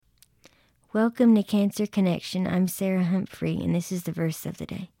Welcome to Cancer Connection. I'm Sarah Humphrey, and this is the verse of the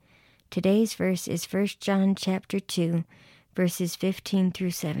day. Today's verse is 1 John chapter 2, verses 15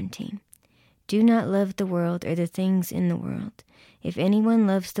 through 17. Do not love the world or the things in the world. If anyone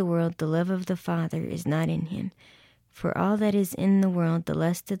loves the world, the love of the Father is not in him. For all that is in the world, the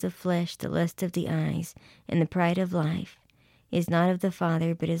lust of the flesh, the lust of the eyes, and the pride of life, is not of the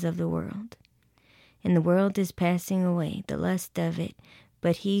Father, but is of the world. And the world is passing away, the lust of it,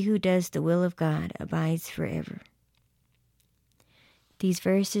 but he who does the will of God abides forever. These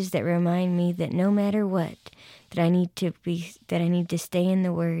verses that remind me that no matter what, that I need to stay in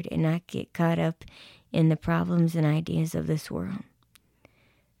the Word and not get caught up in the problems and ideas of this world.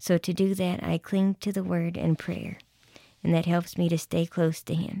 So to do that, I cling to the Word and prayer, and that helps me to stay close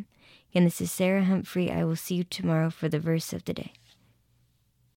to Him. And this is Sarah Humphrey. I will see you tomorrow for the verse of the day.